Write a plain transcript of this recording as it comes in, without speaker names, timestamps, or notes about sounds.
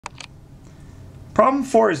Problem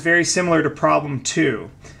 4 is very similar to problem 2.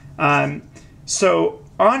 So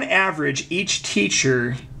on average, each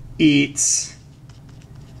teacher eats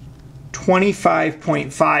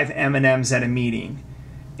 25.5 M&Ms at a meeting,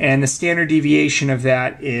 and the standard deviation of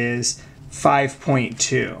that is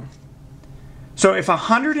 5.2. So if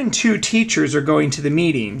 102 teachers are going to the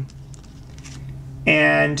meeting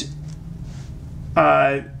and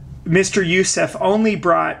Mr. Youssef only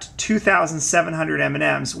brought 2,700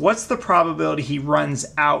 M&Ms, what's the probability he runs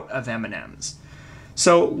out of M&Ms?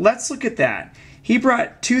 So let's look at that. He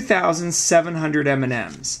brought 2,700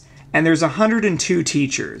 M&Ms, and there's 102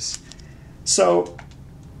 teachers. So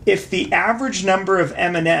if the average number of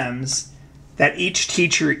M&Ms that each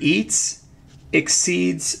teacher eats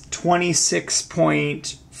exceeds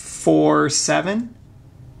 26.47,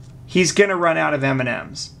 he's going to run out of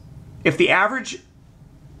M&Ms. If the average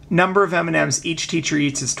number of M&Ms each teacher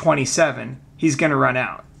eats is 27, he's going to run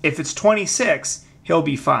out. If it's 26, he'll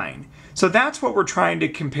be fine. So that's what we're trying to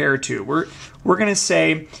compare to. We're going to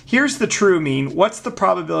say, here's the true mean. What's the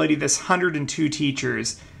probability this 102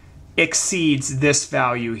 teachers exceeds this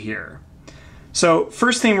value here? So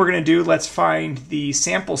first thing we're going to do, let's find the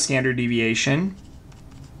sample standard deviation.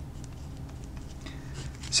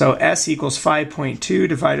 So S equals 5.2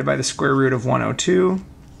 divided by the square root of 102.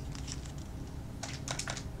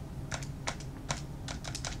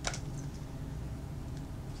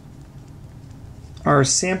 Our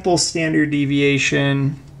sample standard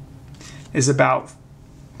deviation is about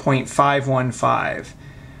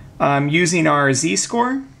 0.515. Using our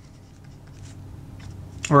z-score,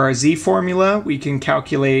 or our z-formula, we can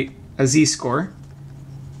calculate a z-score.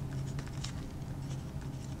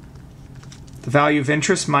 The value of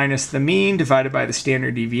interest minus the mean divided by the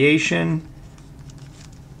standard deviation.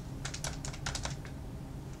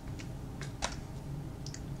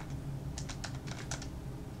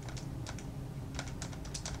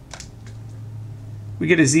 We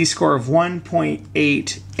get a z-score of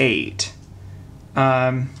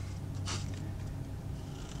 1.88.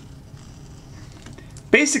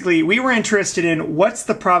 Basically, we were interested in what's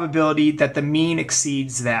the probability that the mean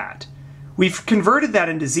exceeds that. We've converted that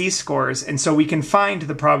into z-scores, and so we can find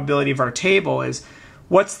the probability of our table is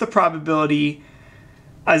what's the probability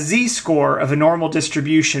a z-score of a normal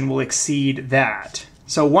distribution will exceed that.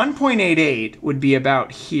 So 1.88 would be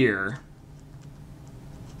about here.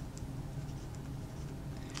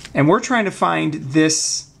 And we're trying to find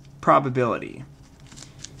this probability.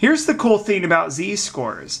 Here's the cool thing about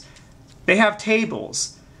z-scores. They have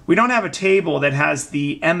tables. We don't have a table that has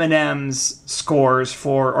the M&M's scores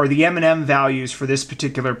for, or the M&M values for this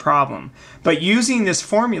particular problem. But using this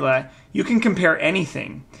formula, you can compare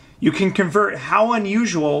anything. You can convert how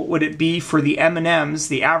unusual would it be for the M&M's,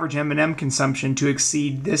 the average M&M consumption, to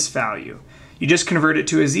exceed this value. You just convert it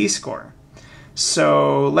to a z-score.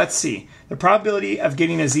 So let's see. The probability of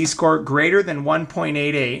getting a z-score greater than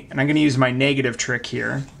 1.88, and I'm going to use my negative trick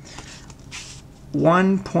here,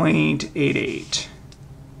 1.88.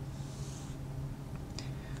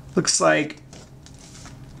 Looks like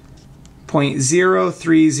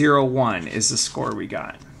 0.0301 is the score we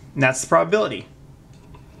got. And that's the probability.